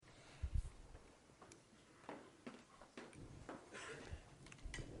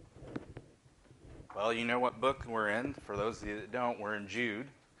Well, you know what book we're in. For those of you that don't, we're in Jude,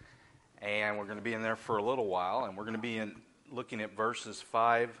 and we're going to be in there for a little while, and we're going to be looking at verses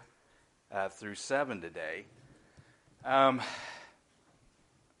 5 through 7 today.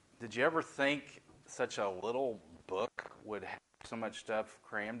 Did you ever think such a little book would have so much stuff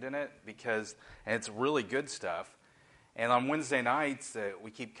crammed in it? And it's really good stuff. And on Wednesday nights,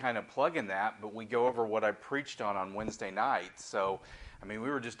 we keep kind of plugging that, but we go over what I preached on Wednesday nights. So, we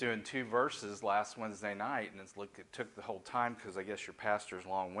were just doing 2 verses last Wednesday night, and it took the whole time because I guess your pastor's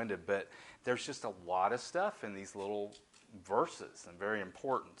long-winded. But there's just a lot of stuff in these little verses, and very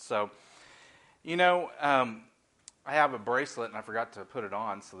important. So, I have a bracelet, and I forgot to put it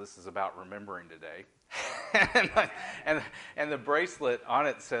on, so this is about remembering today. and the bracelet on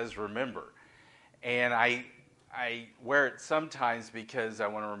it says remember. And I wear it sometimes because I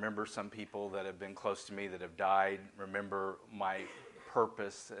want to remember some people that have been close to me that have died, remember my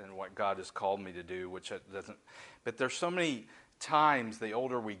purpose and what God has called me to do, which it doesn't. But there's so many times, the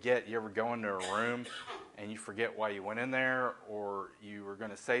older we get, you ever go into a room and you forget why you went in there, or you were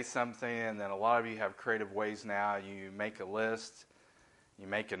going to say something, and then a lot of you have creative ways now. You make a list, you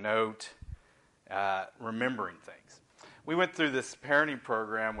make a note, remembering things. We went through this parenting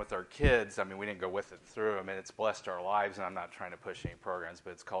program with our kids. We didn't go with it through. It's blessed our lives, and I'm not trying to push any programs,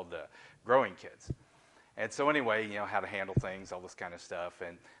 but it's called Growing Kids. And so anyway, how to handle things, all this kind of stuff.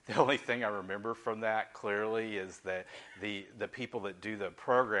 And the only thing I remember from that clearly is that the people that do the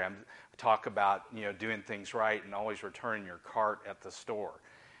program talk about, doing things right and always returning your cart at the store.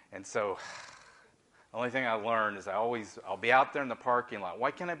 And so the only thing I learned is I'll be out there in the parking lot.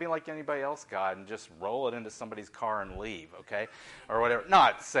 Why can't I be like anybody else, God, and just roll it into somebody's car and leave, okay? Or whatever.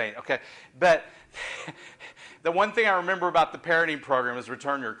 Not saying, okay. But the one thing I remember about the parenting program is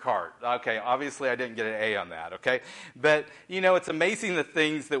return your cart. Okay, obviously I didn't get an A on that, okay? But, it's amazing the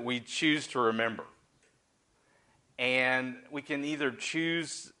things that we choose to remember. And we can either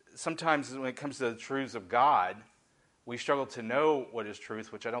choose, sometimes when it comes to the truths of God, we struggle to know what is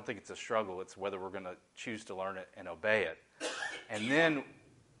truth, which I don't think it's a struggle. It's whether we're going to choose to learn it and obey it. And then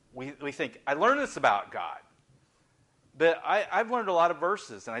we think, I learned this about God. But I've learned a lot of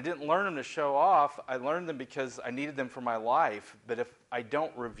verses, and I didn't learn them to show off. I learned them because I needed them for my life. But if I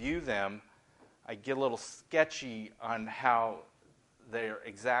don't review them, I get a little sketchy on how they're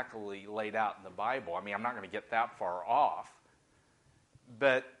exactly laid out in the Bible. I'm not going to get that far off.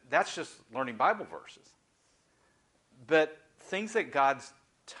 But that's just learning Bible verses. But things that God's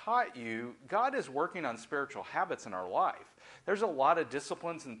taught you, God is working on spiritual habits in our life. There's a lot of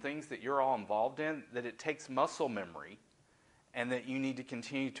disciplines and things that you're all involved in that it takes muscle memory and that you need to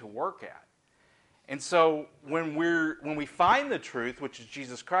continue to work at. And so when we find the truth, which is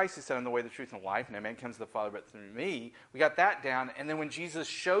Jesus Christ, He said, "I'm the way, the truth, and the life, and no man comes to the Father but through me," we got that down. And then when Jesus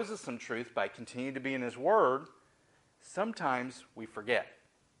shows us some truth by continuing to be in His Word, sometimes we forget.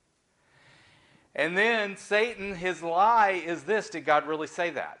 And then Satan, his lie is this: did God really say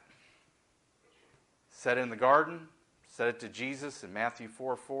that? Said it in the garden, said it to Jesus in Matthew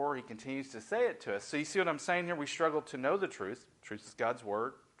 4:4. He continues to say it to us. So you see what I'm saying here? We struggle to know the truth. Truth is God's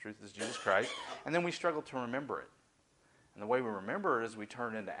Word. Truth is Jesus Christ. And then we struggle to remember it. And the way we remember it is we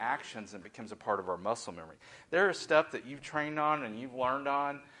turn it into actions and it becomes a part of our muscle memory. There is stuff that you've trained on and you've learned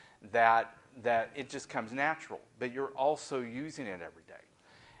on that it just comes natural. But you're also using it every day.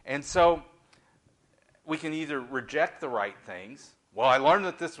 And so we can either reject the right things. Well, I learned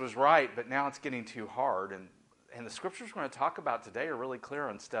that this was right, but now it's getting too hard. And the scriptures we're going to talk about today are really clear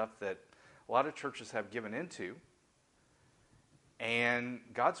on stuff that a lot of churches have given into. And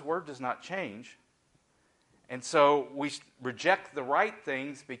God's Word does not change. And so we reject the right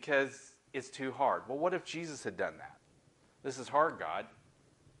things because it's too hard. Well, what if Jesus had done that? This is hard, God.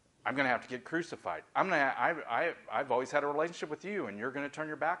 I'm going to have to get crucified. I've always had a relationship with you, and you're going to turn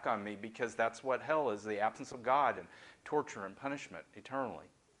your back on me because that's what hell is, the absence of God and torture and punishment eternally.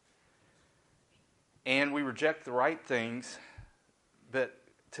 And we reject the right things, but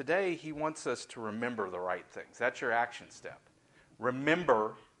today He wants us to remember the right things. That's your action step.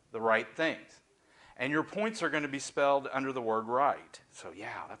 Remember the right things. And your points are going to be spelled under the word right. So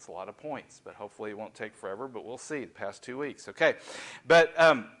yeah, that's a lot of points, but hopefully it won't take forever, but we'll see the past 2 weeks. Okay, but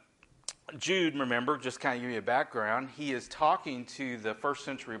Jude, remember, just kind of give you a background, he is talking to the first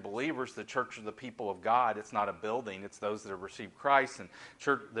century believers, the church of the people of God. It's not a building, it's those that have received Christ, and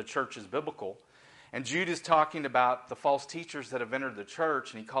the church is biblical. And Jude is talking about the false teachers that have entered the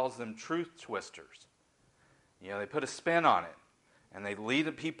church, and he calls them truth twisters. They put a spin on it, and they lead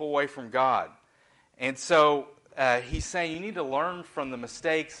the people away from God. And so he's saying you need to learn from the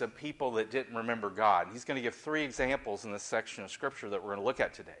mistakes of people that didn't remember God. He's going to give 3 examples in this section of Scripture that we're going to look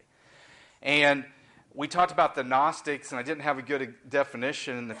at today. And we talked about the Gnostics, and I didn't have a good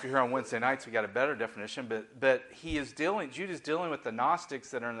definition. And if you're here on Wednesday nights, we got a better definition. But Jude is dealing with the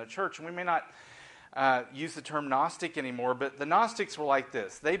Gnostics that are in the church. And we may not use the term Gnostic anymore, but the Gnostics were like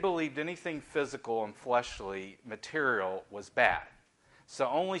this. They believed anything physical and fleshly, material, was bad. So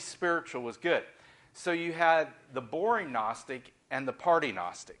only spiritual was good. So you had the boring Gnostic and the party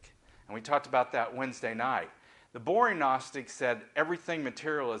Gnostic. And we talked about that Wednesday night. The boring Gnostic said everything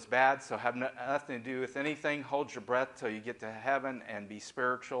material is bad, so have nothing to do with anything. Hold your breath till you get to heaven and be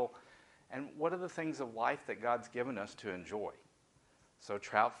spiritual. And what are the things of life that God's given us to enjoy? So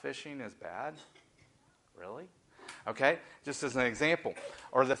trout fishing is bad? Really? Okay, just as an example.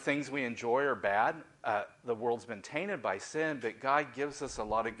 Or the things we enjoy are bad. The world's been tainted by sin, but God gives us a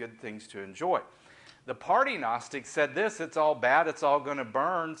lot of good things to enjoy. The party Gnostic said this, it's all bad, it's all going to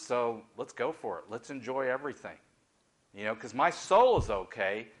burn, so let's go for it. Let's enjoy everything. You know, because my soul is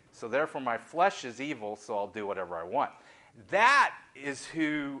okay, so therefore my flesh is evil, so I'll do whatever I want. That is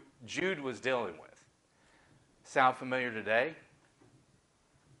who Jude was dealing with. Sound familiar today?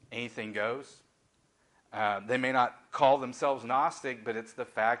 Anything goes. They may not call themselves Gnostic, but it's the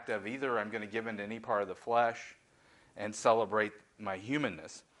fact of either I'm going to give into any part of the flesh and celebrate my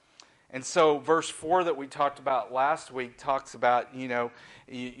humanness. And so verse 4 that we talked about last week talks about, you know,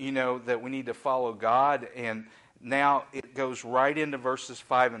 that we need to follow God. And now it goes right into verses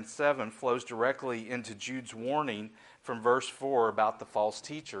 5 and 7, flows directly into Jude's warning from verse 4 about the false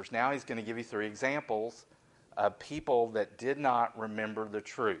teachers. Now he's going to give you 3 examples of people that did not remember the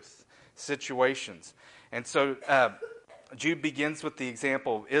truth, situations. And so Jude begins with the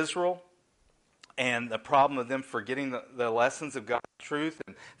example of Israel and the problem of them forgetting the lessons of God's truth.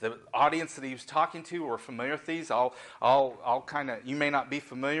 And the audience that he was talking to were familiar with these. I'll kind of, you may not be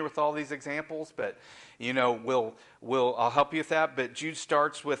familiar with all these examples, but you know, I'll help you with that. But Jude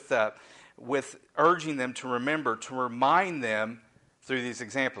starts with urging them to remember, to remind them through these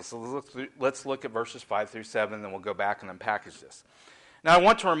examples. So let's look at verses 5 through 7, then we'll go back and unpackage this. Now, I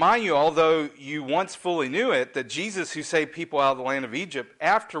want to remind you, although you once fully knew it, that Jesus, who saved people out of the land of Egypt,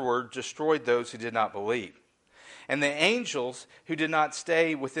 afterward destroyed those who did not believe. And the angels who did not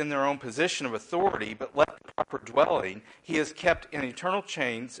stay within their own position of authority, but left the proper dwelling, he has kept in eternal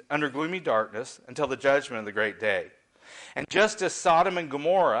chains under gloomy darkness until the judgment of the great day. And just as Sodom and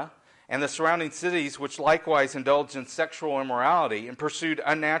Gomorrah and the surrounding cities, which likewise indulged in sexual immorality and pursued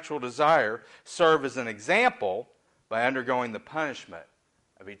unnatural desire, serve as an example by undergoing the punishment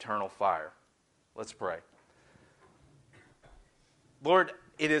of eternal fire. Let's pray. Lord,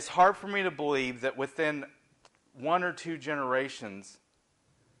 it is hard for me to believe that within 1 or 2 generations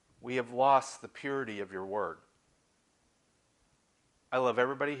we have lost the purity of your word. I love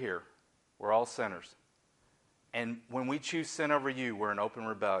everybody here. We're all sinners. And when we choose sin over you, we're in open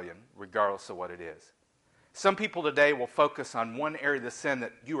rebellion, regardless of what it is. Some people today will focus on one area of the sin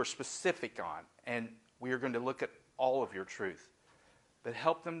that you are specific on, and we are going to look at all of your truth. But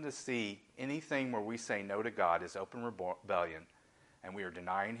help them to see anything where we say no to God is open rebellion, and we are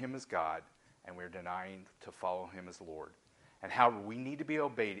denying him as God, and we are denying to follow him as Lord. And however we need to be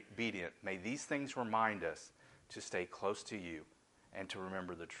obedient, may these things remind us to stay close to you and to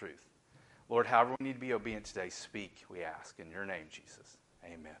remember the truth. Lord, however we need to be obedient today, speak, we ask. In your name, Jesus.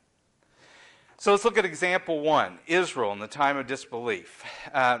 Amen. So let's look at example 1, Israel in the time of disbelief.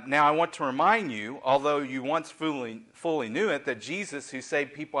 Now I want to remind you, although you once fully knew it, that Jesus, who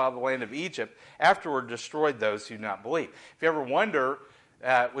saved people out of the land of Egypt, afterward destroyed those who did not believe. If you ever wonder,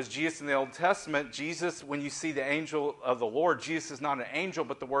 was Jesus in the Old Testament? Jesus, when you see the angel of the Lord, Jesus is not an angel,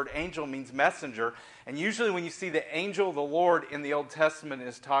 but the word angel means messenger. And usually when you see the angel of the Lord in the Old Testament, it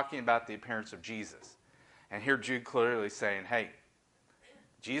is talking about the appearance of Jesus. And here Jude clearly saying, hey,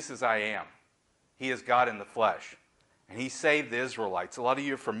 Jesus I am. He is God in the flesh. And he saved the Israelites. A lot of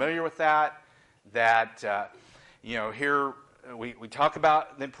you are familiar with that. Here we talk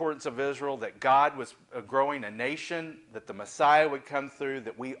about the importance of Israel, that God was growing a nation, that the Messiah would come through,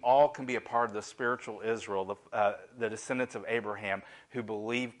 that we all can be a part of the spiritual Israel, the descendants of Abraham who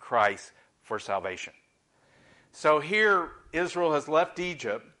believe Christ for salvation. So here Israel has left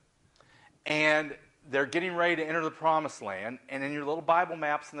Egypt, and they're getting ready to enter the promised land. And in your little Bible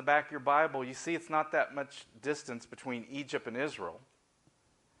maps in the back of your Bible, you see it's not that much distance between Egypt and Israel.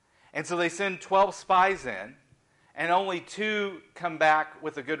 And so they send 12 spies in, and only 2 come back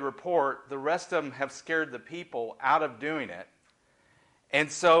with a good report. The rest of them have scared the people out of doing it.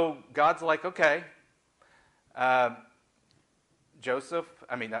 And so God's like, okay,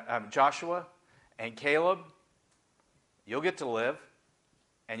 Joshua and Caleb, you'll get to live,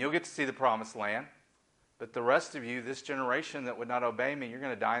 and you'll get to see the promised land. But the rest of you, this generation that would not obey me, you're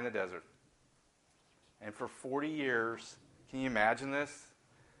going to die in the desert. And for 40 years, can you imagine this?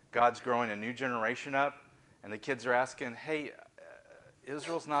 God's growing a new generation up, and the kids are asking, hey,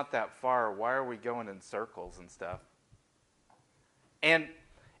 Israel's not that far. Why are we going in circles and stuff? And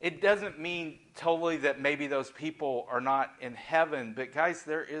it doesn't mean totally that maybe those people are not in heaven, but guys,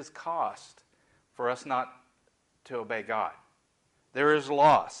 there is cost for us not to obey God. There is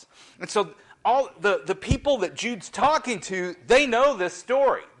loss. And so all the people that Jude's talking to, they know this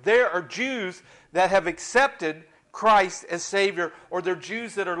story. There are Jews that have accepted Christ as Savior, or they're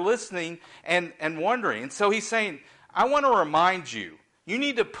Jews that are listening and wondering. And so he's saying, I want to remind you, you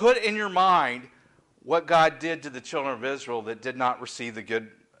need to put in your mind what God did to the children of Israel that did not receive the good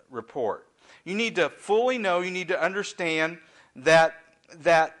report. You need to fully know, you need to understand that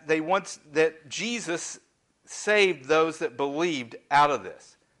Jesus saved those that believed out of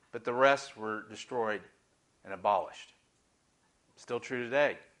this, but the rest were destroyed and abolished. Still true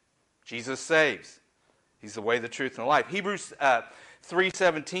today. Jesus saves. He's the way, the truth, and the life. Hebrews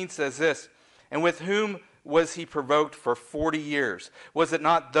 3:17 says this, and with whom was he provoked for 40 years? Was it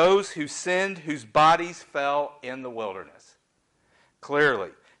not those who sinned, whose bodies fell in the wilderness? Clearly,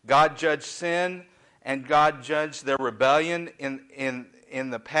 God judged sin, and God judged their rebellion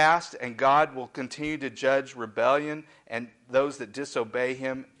in the past, and God will continue to judge rebellion and those that disobey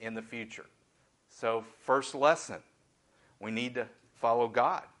him in the future. So, first lesson, we need to follow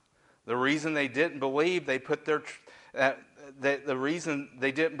God. The reason they didn't believe, they didn't put their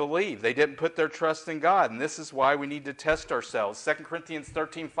trust in God. And this is why we need to test ourselves. 2 Corinthians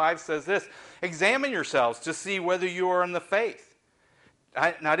 13:5 says this, examine yourselves to see whether you are in the faith.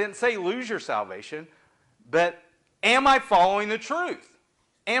 I didn't say lose your salvation, but am I following the truth?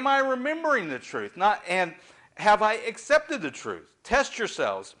 Am I remembering the truth? And have I accepted the truth? Test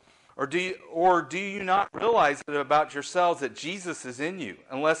yourselves. Or do you not realize it about yourselves that Jesus is in you,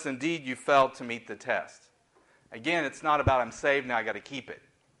 unless indeed you failed to meet the test? Again, it's not about I'm saved, now I got to keep it.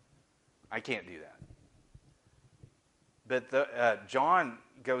 I can't do that. But John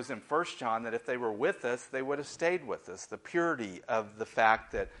goes in 1 John that if they were with us, they would have stayed with us. The purity of the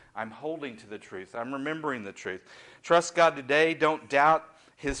fact that I'm holding to the truth. I'm remembering the truth. Trust God today. Don't doubt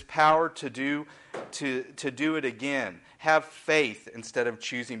his power to do it again. Have faith instead of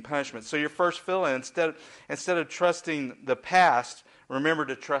choosing punishment. So your first fill-in, instead of trusting the past, remember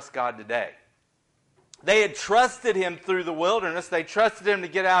to trust God today. They had trusted him through the wilderness. They trusted him to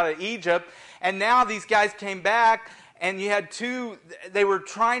get out of Egypt. And now these guys came back, and you had they were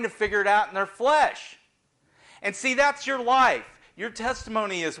trying to figure it out in their flesh. And see, that's your life. Your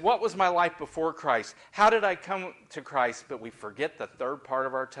testimony is, what was my life before Christ? How did I come to Christ? But we forget the third part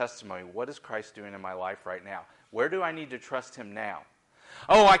of our testimony. What is Christ doing in my life right now? Where do I need to trust him now?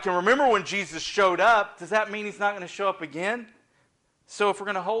 Oh, I can remember when Jesus showed up. Does that mean he's not going to show up again? So if we're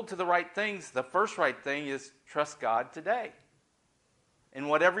going to hold to the right things, the first right thing is trust God today. In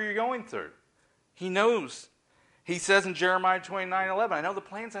whatever you're going through. He knows. He says in Jeremiah 29:11, I know the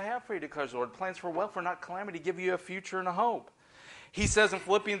plans I have for you, declares the Lord, plans for welfare, not calamity, to give you a future and a hope. He says in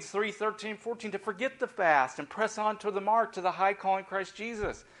Philippians 3:13-14 to forget the past and press on to the mark, to the high call in Christ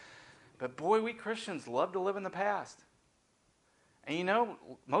Jesus. But boy, we Christians love to live in the past. And you know,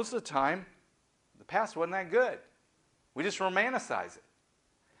 most of the time, the past wasn't that good. We just romanticize it.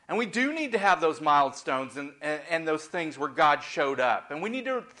 And we do need to have those milestones and those things where God showed up. And we need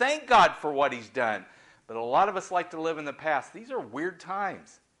to thank God for what he's done. But a lot of us like to live in the past. These are weird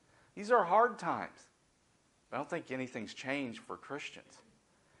times. These are hard times. I don't think anything's changed for Christians.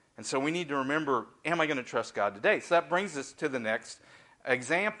 And so we need to remember, am I going to trust God today? So that brings us to the next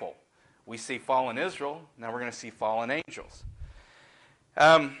example. We see fallen Israel. Now we're going to see fallen angels.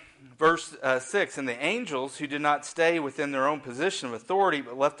 Verse 6, and the angels who did not stay within their own position of authority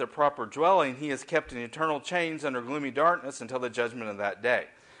but left their proper dwelling, he has kept in eternal chains under gloomy darkness until the judgment of that day.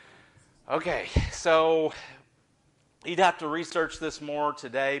 Okay, so you'd have to research this more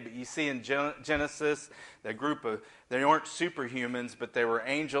today, but you see in Genesis, the group of, they weren't superhumans, but they were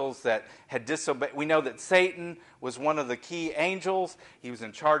angels that had disobeyed. We know that Satan was one of the key angels. He was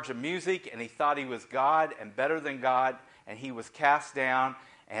in charge of music, and he thought he was God and better than God, and he was cast down,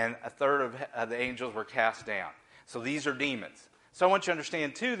 and a third of the angels were cast down. So these are demons. So I want you to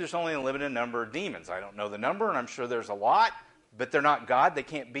understand, too, there's only a limited number of demons. I don't know the number, and I'm sure there's a lot, but they're not God. They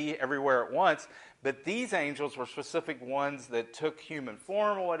can't be everywhere at once. But these angels were specific ones that took human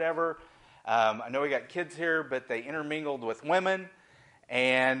form or whatever. I know we got kids here, but they intermingled with women.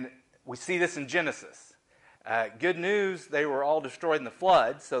 And we see this in Genesis. Good news, they were all destroyed in the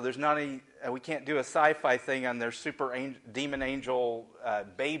flood. So there's not any, we can't do a sci-fi thing on their demon angel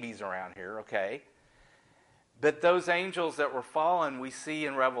babies around here, okay? But those angels that were fallen, we see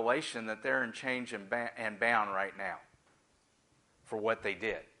in Revelation that they're in chains and bound right now for what they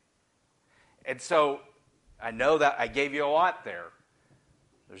did. And so, I know that I gave you a lot there.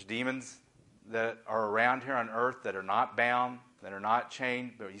 There's demons that are around here on earth that are not bound, that are not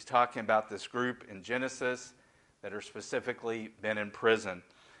chained, but he's talking about this group in Genesis that are specifically been in prison.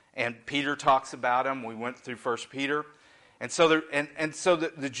 And Peter talks about them. We went through 1 Peter. And so,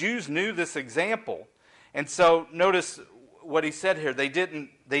 the Jews knew this example. And so notice what he said here. They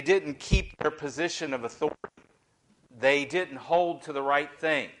didn't keep their position of authority. They didn't hold to the right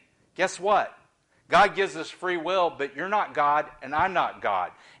thing. Guess what? God gives us free will, but you're not God and I'm not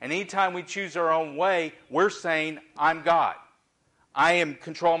God. And anytime we choose our own way, we're saying, I'm God. I am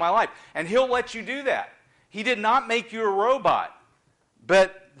controlling my life. And he'll let you do that. He did not make you a robot.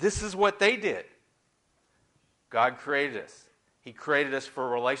 But this is what they did. God created us. He created us for a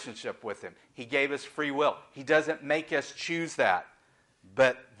relationship with him. He gave us free will. He doesn't make us choose that.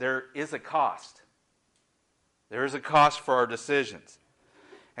 But there is a cost. There is a cost for our decisions.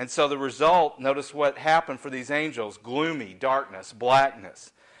 And so the result, notice what happened for these angels: gloomy, darkness,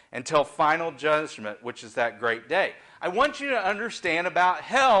 blackness, until final judgment, which is that great day. I want you to understand about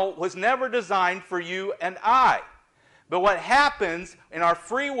hell was never designed for you and I. But what happens in our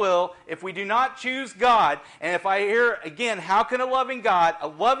free will, if we do not choose God, and if I hear, again, how can a loving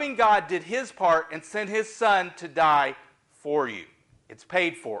God did his part and sent his son to die for you. It's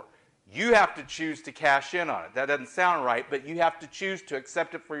paid for. You have to choose to cash in on it. That doesn't sound right, but you have to choose to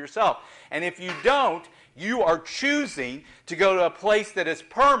accept it for yourself. And if you don't, you are choosing to go to a place that is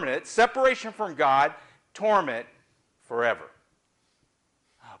permanent, separation from God, torment forever.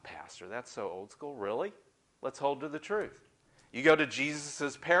 Oh, Pastor, that's so old school. Really? Let's hold to the truth. You go to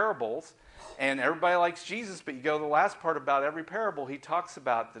Jesus' parables, and everybody likes Jesus, but you go to the last part about every parable, he talks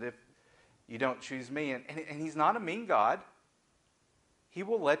about that if you don't choose me, and he's not a mean God. He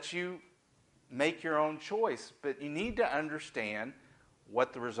will let you make your own choice, but you need to understand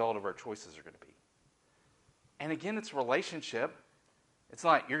what the result of our choices are going to be. And again, it's relationship. It's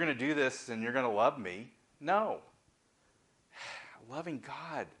not, you're going to do this and you're going to love me. No. A loving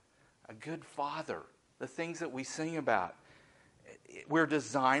God, a good father, the things that we sing about. We're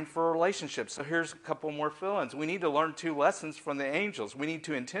designed for a relationship. So here's a couple more fill-ins. We need to learn 2 lessons from the angels. We need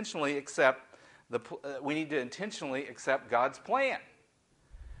to intentionally accept God's plan.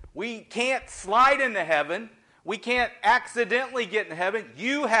 We can't slide into heaven. We can't accidentally get in heaven.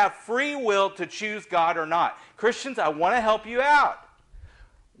 You have free will to choose God or not. Christians, I want to help you out.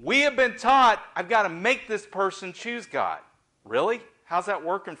 We have been taught, I've got to make this person choose God. Really? How's that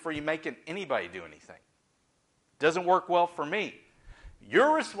working for you, making anybody do anything? Doesn't work well for me.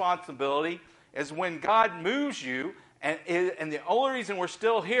 Your responsibility is when God moves you, and the only reason we're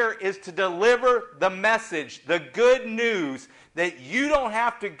still here is to deliver the message, the good news, that you don't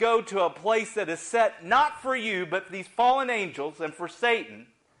have to go to a place that is set not for you, but for these fallen angels and for Satan,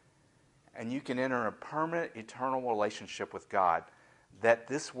 and you can enter a permanent, eternal relationship with God, that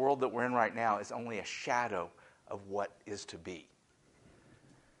this world that we're in right now is only a shadow of what is to be.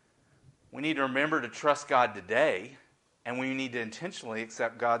 We need to remember to trust God today, and we need to intentionally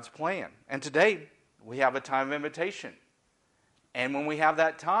accept God's plan. And today, we have a time of invitation. And when we have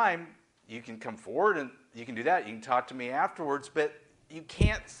that time, you can come forward and you can do that. You can talk to me afterwards, but you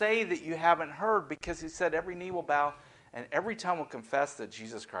can't say that you haven't heard, because he said every knee will bow and every tongue will confess that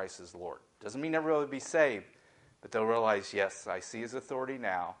Jesus Christ is Lord. Doesn't mean everybody will be saved, but they'll realize, yes, I see his authority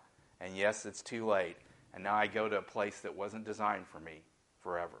now, and yes, it's too late, and now I go to a place that wasn't designed for me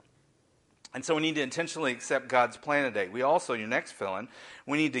forever. And so we need to intentionally accept God's plan today. We also, your next fill-in,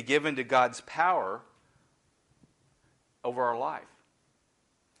 we need to give into God's power over our life.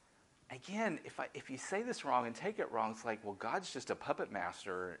 Again, if you say this wrong and take it wrong, it's like, well, God's just a puppet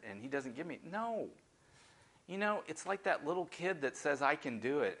master and he doesn't give me. No. You know, it's like that little kid that says, I can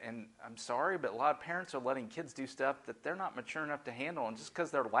do it. And I'm sorry, but a lot of parents are letting kids do stuff that they're not mature enough to handle. And just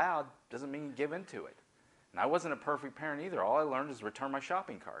because they're loud doesn't mean you give into it. And I wasn't a perfect parent either. All I learned is return my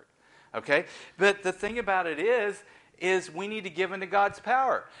shopping cart. Okay? But the thing about it is we need to give into God's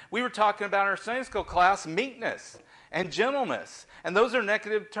power. We were talking about in our Sunday school class meekness and gentleness. And those are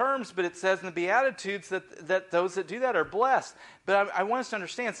negative terms, but it says in the Beatitudes that those that do that are blessed. But I want us to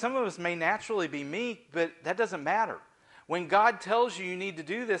understand, some of us may naturally be meek, but that doesn't matter. When God tells you need to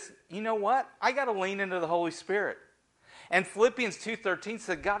do this, you know what? I got to lean into the Holy Spirit. And Philippians 2:13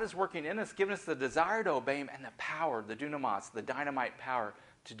 said God is working in us, giving us the desire to obey him and the power, the dunamis, the dynamite power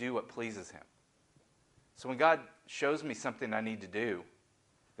to do what pleases him. So when God shows me something I need to do,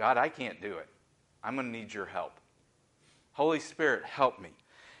 God, I can't do it. I'm going to need your help. Holy Spirit, help me.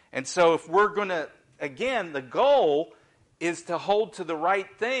 And so if we're going to again, the goal is to hold to the right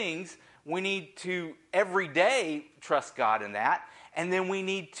things. We need to every day trust God in that. And then we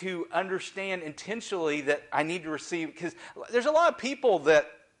need to understand intentionally that I need to receive, because there's a lot of people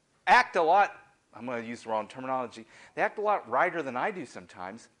that act a lot, I'm going to use the wrong terminology, they act a lot righter than I do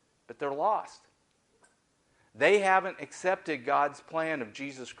sometimes, but they're lost. They haven't accepted God's plan of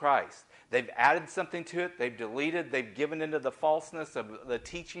Jesus Christ. They've added something to it, they've deleted, they've given into the falseness of the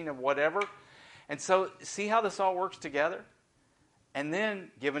teaching of whatever. And so, see how this all works together? And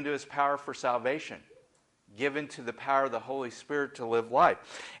then given to His power for salvation. Given to the power of the Holy Spirit to live life.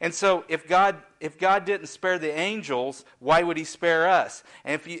 And so, if God didn't spare the angels, why would He spare us?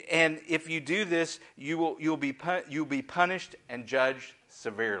 And if you do this, you'll be punished and judged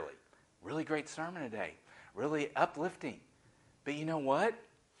severely. Really great sermon today. Really uplifting. But you know what?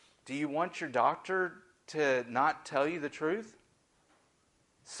 Do you want your doctor to not tell you the truth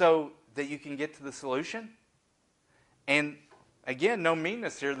so that you can get to the solution? And again, no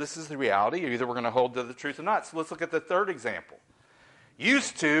meanness here. This is the reality. Either we're going to hold to the truth or not. So let's look at the third example.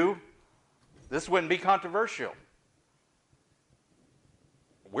 Used to, this wouldn't be controversial.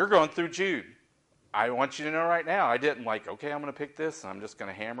 We're going through Jude. I want you to know right now, I didn't okay, I'm going to pick this and I'm just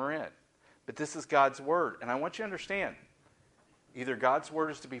going to hammer in. But this is God's Word. And I want you to understand, either God's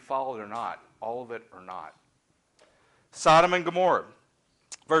Word is to be followed or not. All of it or not. Sodom and Gomorrah.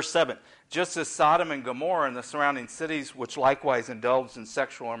 Verse 7. Just as Sodom and Gomorrah and the surrounding cities, which likewise indulged in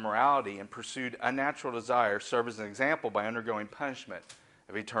sexual immorality and pursued unnatural desire, serve as an example by undergoing punishment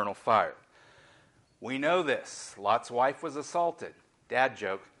of eternal fire. We know this. Lot's wife was assaulted. Dad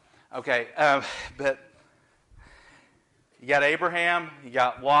joke. Okay, but you got Abraham, you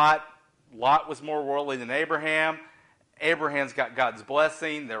got Lot. Lot was more worldly than Abraham. Abraham's got God's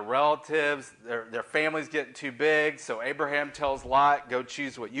blessing, their relatives, their family's getting too big, so Abraham tells Lot, go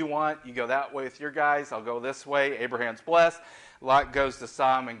choose what you want. You go that way with your guys, I'll go this way. Abraham's blessed. Lot goes to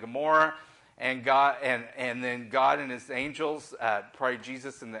Sodom and Gomorrah, and God and then God and His angels, probably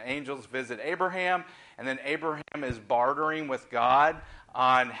Jesus and the angels, visit Abraham, and then Abraham is bartering with God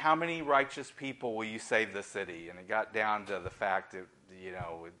on how many righteous people will you save the city. And it got down to the fact that,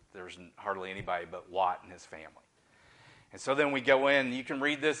 there's hardly anybody but Lot and his family. And so then we go in, you can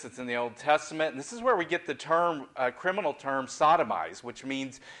read this, it's in the Old Testament, and this is where we get the term, criminal term, sodomize, which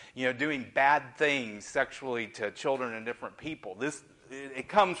means, doing bad things sexually to children and different people. It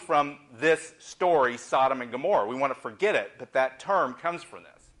comes from this story, Sodom and Gomorrah. We want to forget it, but that term comes from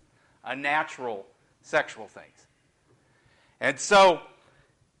this. Unnatural sexual things. And so,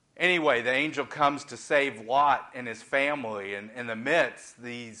 anyway, the angel comes to save Lot and his family, and in the midst,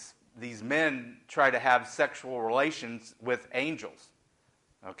 these men try to have sexual relations with angels,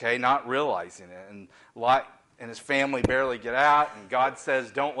 okay, not realizing it. And Lot and his family barely get out, and God says,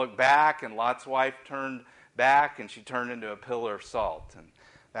 don't look back, and Lot's wife turned back, and she turned into a pillar of salt. And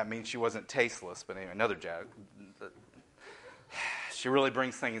that means she wasn't tasteless, but anyway, another joke. She really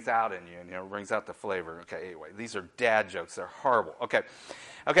brings things out in you, and brings out the flavor. Okay, anyway, these are dad jokes. They're horrible. Okay,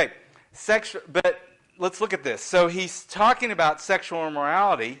 but let's look at this. So he's talking about sexual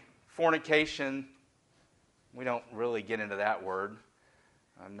immorality, fornication. We don't really get into that word.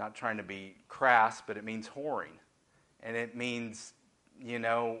 I'm not trying to be crass, but it means whoring. And it means,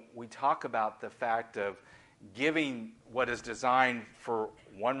 we talk about the fact of giving what is designed for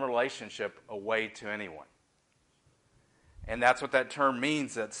one relationship away to anyone. And that's what that term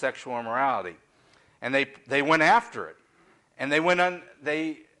means, that sexual immorality. And they went after it. And they went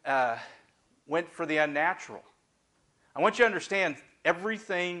for the unnatural. I want you to understand,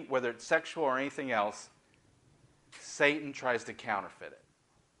 everything, whether it's sexual or anything else, Satan tries to counterfeit it.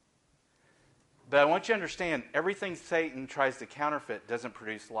 But I want you to understand, everything Satan tries to counterfeit doesn't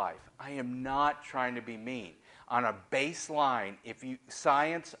produce life. I am not trying to be mean. On a baseline,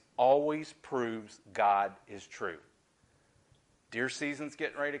 science always proves God is true. Deer season's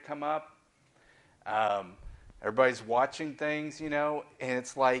getting ready to come up. Everybody's watching things, and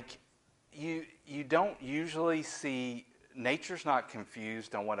it's like you don't usually see. Nature's not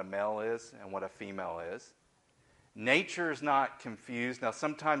confused on what a male is and what a female is. Nature is not confused. Now,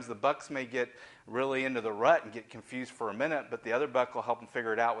 sometimes the bucks may get really into the rut and get confused for a minute, but the other buck will help him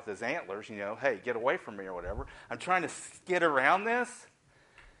figure it out with his antlers. Hey, get away from me or whatever. I'm trying to skid around this.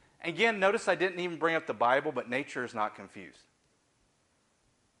 Again, notice I didn't even bring up the Bible, but nature is not confused.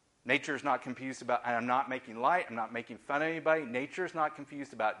 Nature is not confused about, and I'm not making light, I'm not making fun of anybody. Nature is not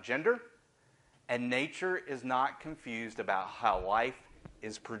confused about gender, and nature is not confused about how life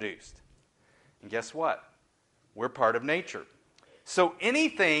is produced. And guess what? We're part of nature. So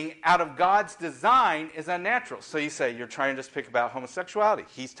anything out of God's design is unnatural. So you say, you're trying to just pick about homosexuality.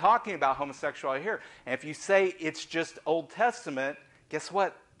 He's talking about homosexuality here. And if you say it's just Old Testament, guess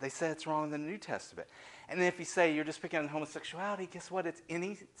what? They say it's wrong in the New Testament. And then if you say you're just picking on homosexuality, guess what? It's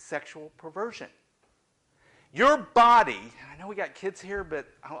any sexual perversion. Your body, I know we got kids here, but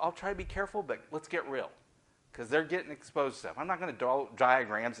I'll try to be careful, but let's get real. Because they're getting exposed to stuff. I'm not going to draw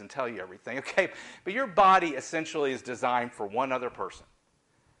diagrams and tell you everything, okay? But your body essentially is designed for one other person.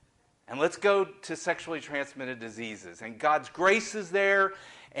 And let's go to sexually transmitted diseases. And God's grace is there,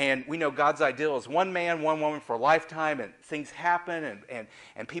 and we know God's ideal is one man, one woman for a lifetime, and things happen,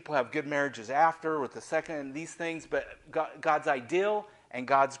 and people have good marriages after with the second and these things, but God's ideal and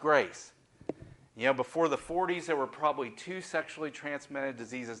God's grace. You know, before the 40s, there were probably 2 sexually transmitted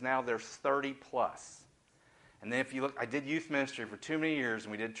diseases. Now there's 30 plus. And then if you look, I did youth ministry for too many years,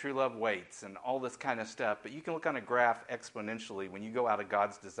 and we did True Love Weights and all this kind of stuff. But you can look on a graph exponentially when you go out of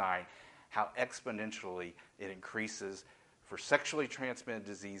God's design, how exponentially it increases for sexually transmitted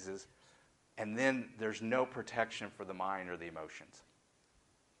diseases. And then there's no protection for the mind or the emotions.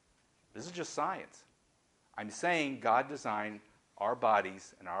 This is just science. I'm saying God designed our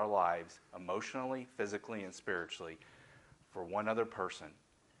bodies and our lives emotionally, physically, and spiritually for one other person.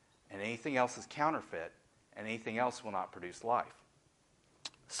 And anything else is counterfeit. And anything else will not produce life.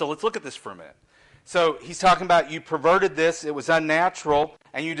 So let's look at this for a minute. So he's talking about you perverted this, it was unnatural,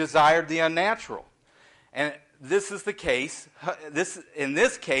 and you desired the unnatural. And this is the case. In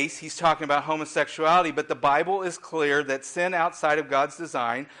this case, he's talking about homosexuality, but the Bible is clear that sin outside of God's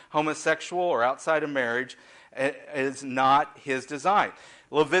design, homosexual or outside of marriage, is not his design.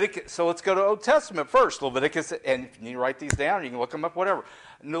 Leviticus. So let's go to Old Testament first. Leviticus, and if you need to write these down, you can look them up, whatever.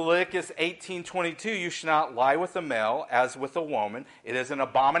 Leviticus 18:22, you should not lie with a male as with a woman. It is an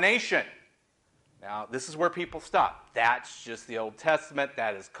abomination. Now, this is where people stop. That's just the Old Testament.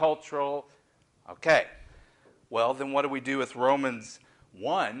 That is cultural. Okay. Well, then what do we do with Romans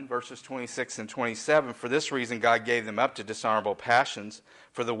 1, verses 26 and 27? For this reason, God gave them up to dishonorable passions.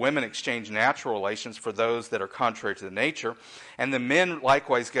 For the women exchanged natural relations for those that are contrary to the nature. And the men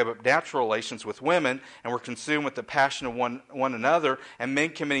likewise gave up natural relations with women and were consumed with the passion of one another, and men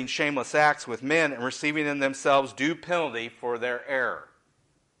committing shameless acts with men and receiving in themselves due penalty for their error.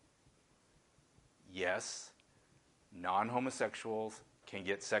 Yes, non-homosexuals can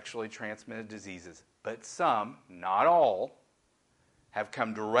get sexually transmitted diseases, but some, not all, have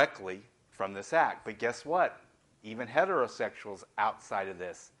come directly from this act. But guess what? Even heterosexuals outside of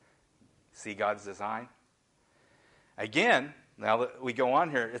this see God's design. Again, now that we go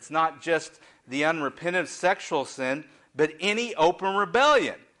on here, it's not just the unrepentant sexual sin, but any open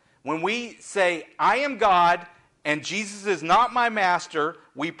rebellion. When we say, I am God and Jesus is not my master,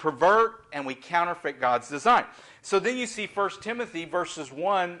 we pervert and we counterfeit God's design. So then you see 1 Timothy verses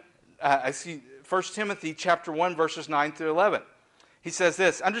 1, I see 1 Timothy chapter 1 verses 9 through 11. He says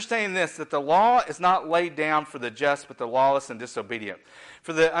this, understanding this, that the law is not laid down for the just, but the lawless and disobedient,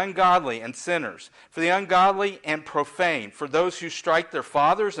 for the ungodly and sinners, for the ungodly and profane, for those who strike their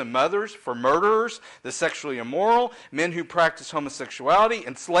fathers and mothers, for murderers, the sexually immoral, men who practice homosexuality,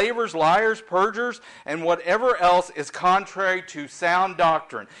 enslavers, liars, perjurers, and whatever else is contrary to sound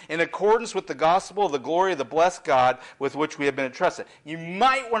doctrine, in accordance with the gospel of the glory of the blessed God with which we have been entrusted. You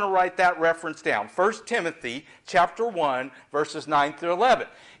might want to write that reference down. 1 Timothy chapter 1, verses 9 through 11.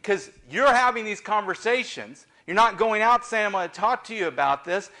 Because you're having these conversations. You're not going out saying, I'm going to talk to you about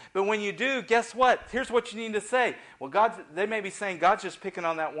this. But when you do, guess what? Here's what you need to say. Well, they may be saying God's just picking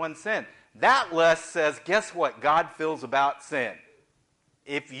on that one sin. That list says, guess what God feels about sin?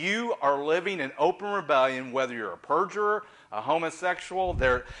 If you are living in open rebellion, whether you're a perjurer, a homosexual,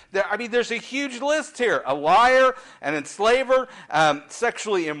 there's a huge list here. A liar, an enslaver,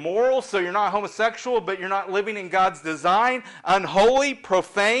 sexually immoral, so you're not homosexual, but you're not living in God's design. Unholy,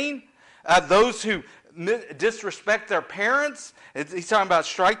 profane, those who disrespect their parents. He's talking about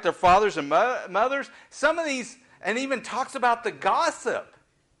strike their fathers and mothers. Some of these, and even talks about the gossip.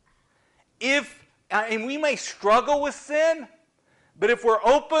 And we may struggle with sin, but if we're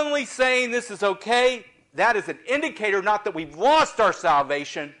openly saying this is okay, that is an indicator not that we've lost our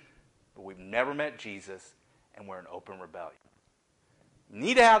salvation, but we've never met Jesus and we're in open rebellion. You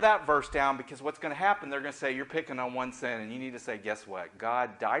need to have that verse down, because what's going to happen, they're going to say you're picking on one sin, and you need to say, guess what?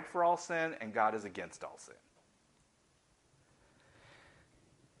 God died for all sin and God is against all sin.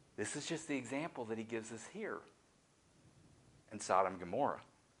 This is just the example that he gives us here in Sodom and Gomorrah.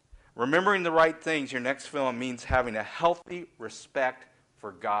 Remembering the right things, your next film means having a healthy respect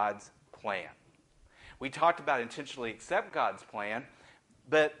for God's plan. We talked about intentionally accept God's plan,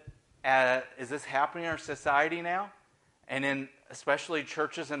 but is this happening in our society now? And in especially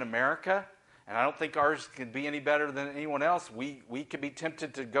churches in America, and I don't think ours could be any better than anyone else, we could be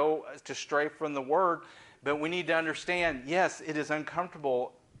tempted to go to stray from the Word, but we need to understand, yes, it is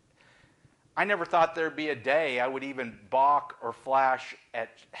uncomfortable. I never thought there'd be a day I would even balk or flash at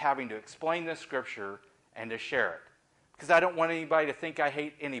having to explain this Scripture and to share it. Because I don't want anybody to think I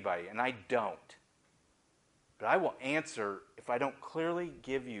hate anybody, and I don't. But I will answer if I don't clearly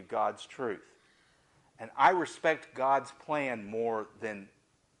give you God's truth. And I respect God's plan more than,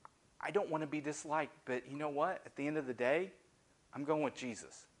 I don't want to be disliked, but you know what? At the end of the day, I'm going with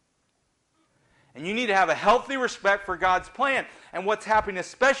Jesus. And you need to have a healthy respect for God's plan. And what's happening,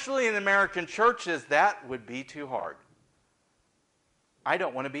 especially in American churches, that would be too hard. I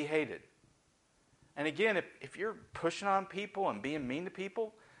don't want to be hated. And again, if you're pushing on people and being mean to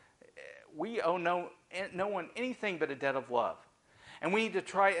people, we owe no one anything but a debt of love. And we need to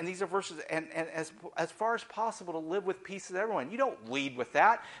try, and these are verses, and as far as possible to live with peace with everyone. You don't lead with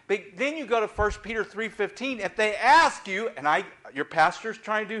that. But then you go to 1 Peter 3:15. If they ask you, and your pastor's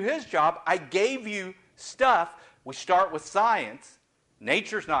trying to do his job, I gave you stuff. We start with science.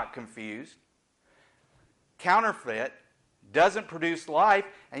 Nature's not confused. Counterfeit. Doesn't produce life.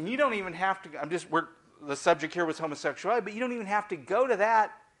 And you don't even have to, the subject here was homosexuality, but you don't even have to go to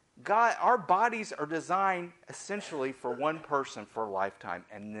that. God, our bodies are designed essentially for one person for a lifetime,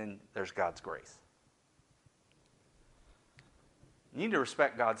 and then there's God's grace. You need to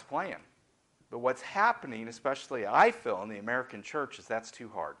respect God's plan. But what's happening, especially I feel in the American church, is that's too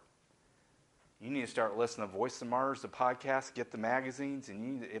hard. You need to start listening to Voice of the Martyrs, the podcast, get the magazines,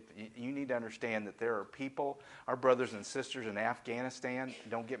 and you need to understand that there are people, our brothers and sisters in Afghanistan,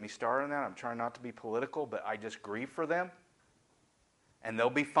 don't get me started on that, I'm trying not to be political, but I just grieve for them. And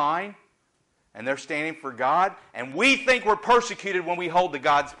they'll be fine, and they're standing for God, and we think we're persecuted when we hold to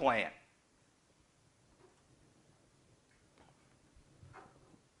God's plan.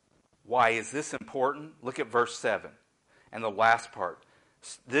 Why is this important? Look at verse 7 and the last part.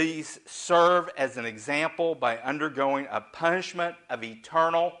 These serve as an example by undergoing a punishment of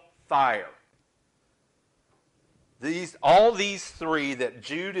eternal fire. All these three that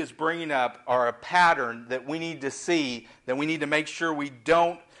Jude is bringing up are a pattern that we need to see, that we need to make sure we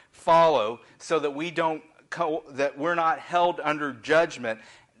don't follow, so that that we're not held under judgment.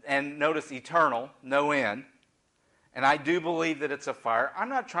 And notice eternal, no end. And I do believe that it's a fire. I'm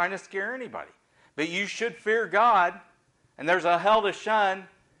not trying to scare anybody, but you should fear God. And there's a hell to shun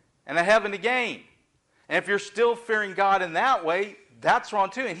and a heaven to gain. And if you're still fearing God in that way, that's wrong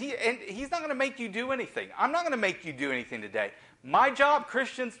too. And he's not going to make you do anything. I'm not going to make you do anything today. My job,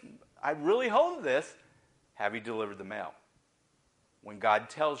 Christians, I really hold this. Have you delivered the mail? When God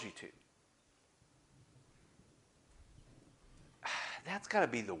tells you to. That's got to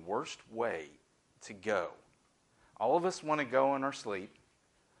be the worst way to go. All of us want to go in our sleep,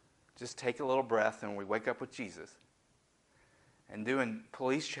 just take a little breath, and we wake up with Jesus. And doing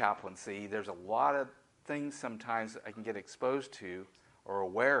police chaplaincy, there's a lot of things sometimes I can get exposed to or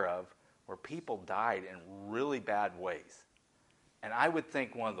aware of where people died in really bad ways. And I would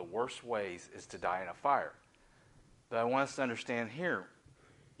think one of the worst ways is to die in a fire. But I want us to understand here,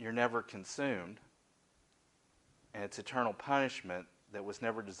 you're never consumed, and it's eternal punishment that was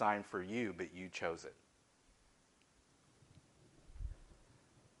never designed for you, but you chose it.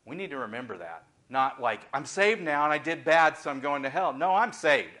 We need to remember that. Not like, I'm saved now and I did bad, so I'm going to hell. No, I'm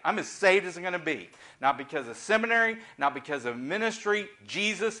saved. I'm as saved as I'm going to be. Not because of seminary, not because of ministry,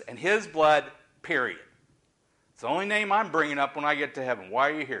 Jesus and His blood, period. It's the only name I'm bringing up when I get to heaven. Why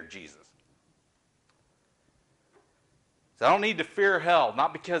are you here, Jesus? So I don't need to fear hell,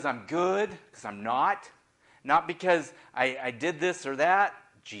 not because I'm good, because I'm not. Not because I did this or that,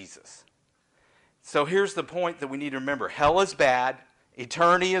 Jesus. So here's the point that we need to remember. Hell is bad.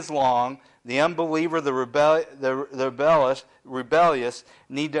 Eternity is long. The unbeliever, the rebellious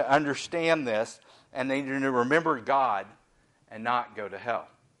need to understand this, and they need to remember God and not go to hell.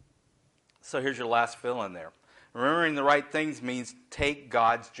 So here's your last fill in there. Remembering the right things means take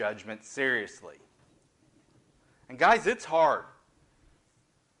God's judgment seriously. And guys, it's hard.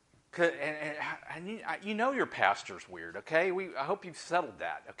 And you know your pastor's weird, okay? I hope you've settled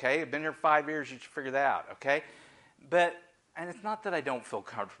that, okay? I've been here 5 years, you should figure that out, okay? And it's not that I don't feel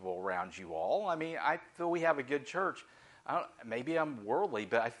comfortable around you all. I mean, I feel we have a good church. Maybe I'm worldly,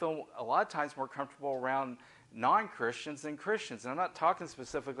 but I feel a lot of times more comfortable around non-Christians than Christians. And I'm not talking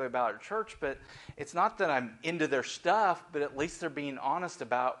specifically about our church, but it's not that I'm into their stuff, but at least they're being honest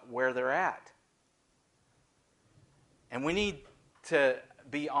about where they're at. And we need to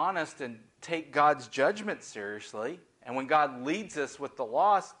be honest and take God's judgment seriously. And when God leads us with the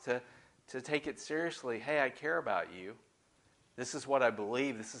lost, to take it seriously. Hey, I care about you. This is what I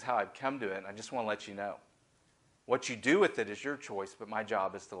believe. This is how I've come to it. And I just want to let you know. What you do with it is your choice, but my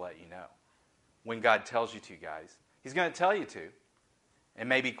job is to let you know. When God tells you to, guys, He's going to tell you to. It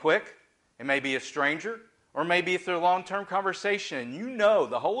may be quick. It may be a stranger. Or maybe through a long-term conversation. And you know,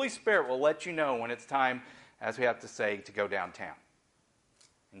 the Holy Spirit will let you know when it's time, as we have to say, to go downtown.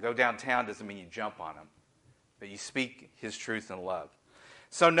 And go downtown doesn't mean you jump on Him. But you speak His truth in love.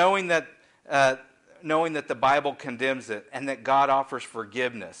 So knowing that the Bible condemns it, and that God offers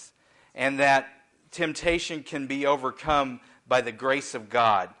forgiveness, and that temptation can be overcome by the grace of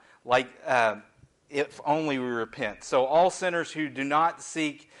God, like if only we repent. So all sinners who do not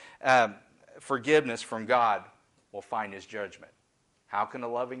seek forgiveness from God will find His judgment. How can a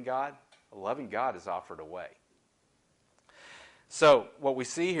loving God? A loving God is offered a way. So what we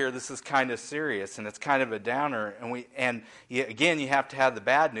see here, this is kind of serious, and it's kind of a downer. And again, you have to have the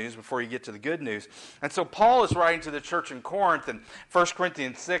bad news before you get to the good news. And so Paul is writing to the church in Corinth in 1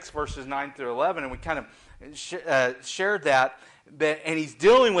 Corinthians 6, verses 9 through 11, and we kind of shared that. And he's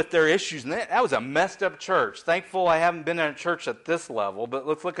dealing with their issues, and that was a messed up church. Thankful I haven't been in a church at this level, but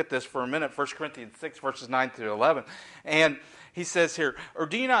let's look at this for a minute. 1 Corinthians 6, verses 9 through 11. And he says here, "Or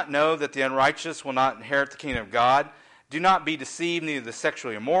do you not know that the unrighteous will not inherit the kingdom of God? Do not be deceived, neither the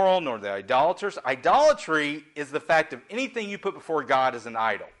sexually immoral nor the idolaters." Idolatry is the fact of anything you put before God as an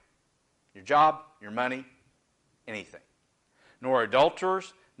idol. Your job, your money, anything. "Nor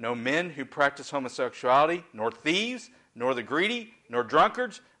adulterers, no men who practice homosexuality, nor thieves, nor the greedy, nor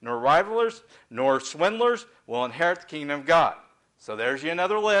drunkards, nor rivalers, nor swindlers will inherit the kingdom of God." So there's you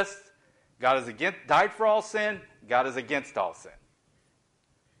another list. God is died for all sin. God is against all sin.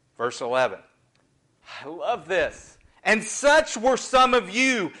 Verse 11. I love this. "And such were some of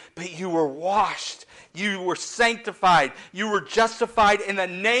you, but you were washed, you were sanctified, you were justified in the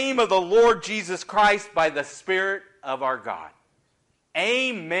name of the Lord Jesus Christ by the Spirit of our God."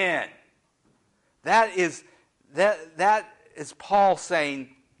 Amen. That is Paul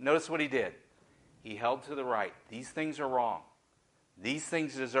saying, notice what he did. He held to the right. These things are wrong. These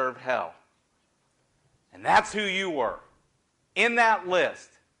things deserve hell. And that's who you were in that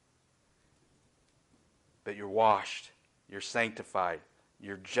list. But you're washed, you're sanctified,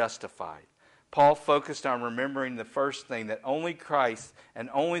 you're justified. Paul focused on remembering the first thing, that only Christ and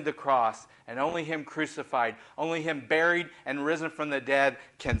only the cross and only Him crucified, only Him buried and risen from the dead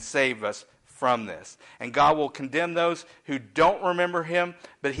can save us from this. And God will condemn those who don't remember Him,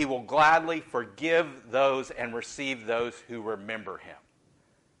 but He will gladly forgive those and receive those who remember Him.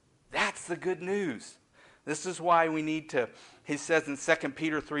 That's the good news. This is why we need to, he says in 2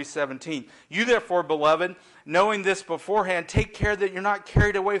 Peter 3:17, "You therefore, beloved, knowing this beforehand, take care that you're not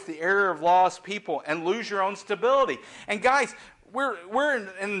carried away with the error of lost people and lose your own stability." And guys, we're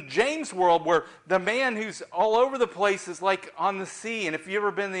in James' world where the man who's all over the place is like on the sea. And if you've ever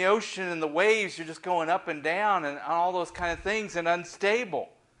been in the ocean and the waves, you're just going up and down and all those kind of things and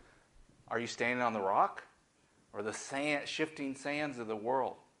unstable. Are you standing on the rock or the shifting sands of the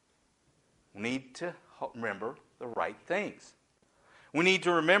world? We need to remember the right things. We need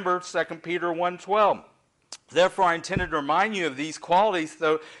to remember 2 Peter 1:12. "Therefore I intended to remind you of these qualities,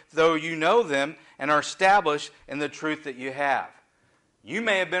 though you know them and are established in the truth that you have." You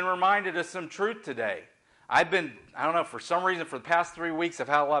may have been reminded of some truth today. I don't know, for some reason for the past 3 weeks I've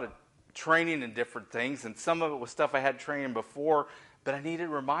had a lot of training in different things, and some of it was stuff I had training before, but I needed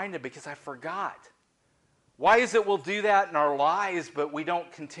reminded because I forgot. Why is it we'll do that in our lives, but we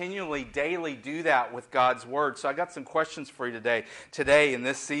don't continually, daily do that with God's Word? So I got some questions for you today in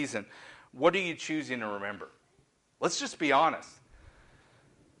this season. What are you choosing to remember? Let's just be honest.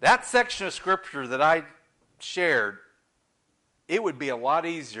 That section of Scripture that I shared, it would be a lot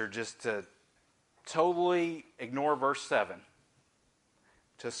easier just to totally ignore verse 7,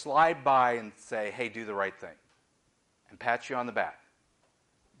 to slide by and say, "Hey, do the right thing," and pat you on the back.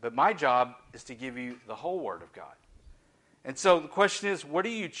 But my job is to give you the whole Word of God. And so the question is, what are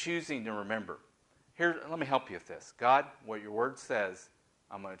you choosing to remember? Here, let me help you with this. God, what your Word says,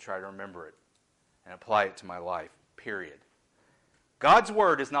 I'm going to try to remember it and apply it to my life, period. God's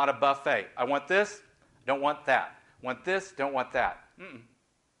Word is not a buffet. I want this, don't want that. Want this, don't want that.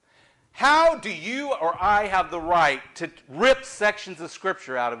 How do you or I have the right to rip sections of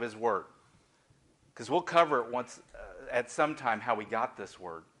Scripture out of His Word? Because we'll cover it once at some time how we got this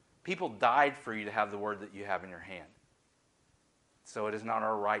Word. People died for you to have the Word that you have in your hand. So it is not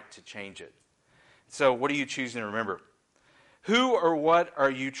our right to change it. So what are you choosing to remember? Who or what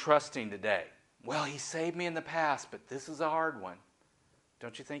are you trusting today? Well, He saved me in the past, but this is a hard one.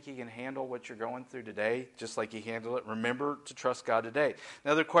 Don't you think he can handle what you're going through today just like he handled it? Remember to trust God today.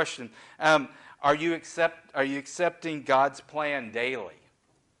 Another question, are you accepting God's plan daily?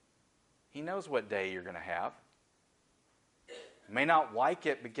 He knows what day you're going to have. You may not like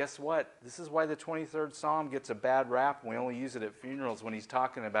it, but guess what? This is why the 23rd Psalm gets a bad rap, and we only use it at funerals when he's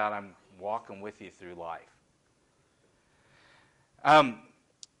talking about, I'm walking with you through life. You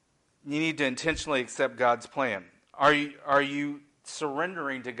need to intentionally accept God's plan. Are you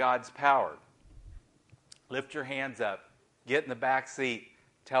surrendering to God's power? Lift your hands up. Get in the back seat.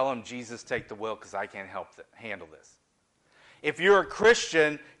 Tell him, Jesus, take the wheel because I can't handle this. If you're a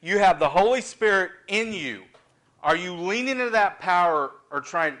Christian, you have the Holy Spirit in you. Are you leaning into that power or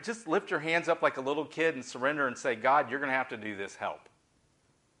trying to just lift your hands up like a little kid and surrender and say, God, you're going to have to do this, help?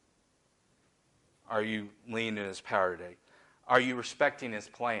 Are you leaning in his power today? Are you respecting his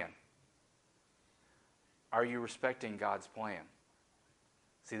plan? Are you respecting God's plan?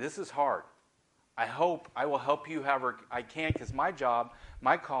 See, this is hard. I hope I will help you however I can, because my job,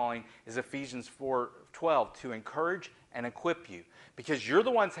 my calling is Ephesians 4:12, to encourage and equip you, because you're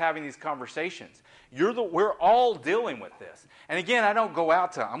the ones having these conversations. We're all dealing with this. And again, I don't go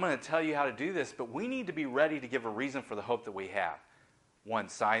out to, I'm going to tell you how to do this, but we need to be ready to give a reason for the hope that we have. One,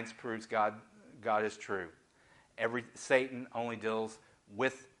 science proves God is true. Satan only deals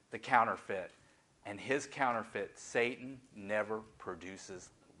with the counterfeit. And his counterfeit, Satan, never produces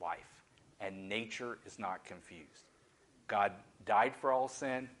life. And nature is not confused. God died for all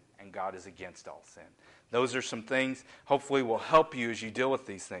sin, and God is against all sin. Those are some things, hopefully, will help you as you deal with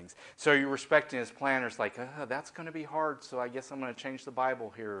these things. So you're respecting his plan. It's like, that's going to be hard, so I guess I'm going to change the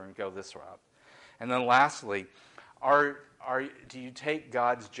Bible here and go this route. And then lastly, do you take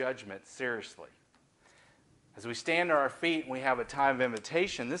God's judgment seriously? As we stand on our feet and we have a time of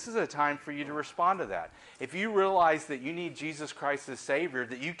invitation, this is a time for you to respond to that. If you realize that you need Jesus Christ as Savior,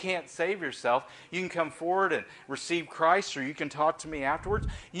 that you can't save yourself, you can come forward and receive Christ, or you can talk to me afterwards.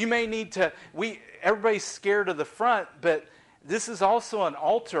 You may need to, everybody's scared of the front, but this is also an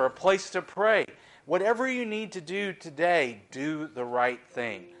altar, a place to pray. Whatever you need to do today, do the right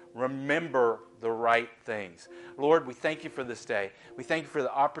thing. Remember the right things. Lord, we thank you for this day. We thank you for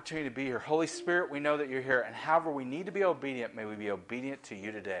the opportunity to be here. Holy Spirit, we know that you're here, and however we need to be obedient, may we be obedient to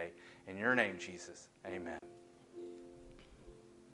you today. In your name, Jesus, amen.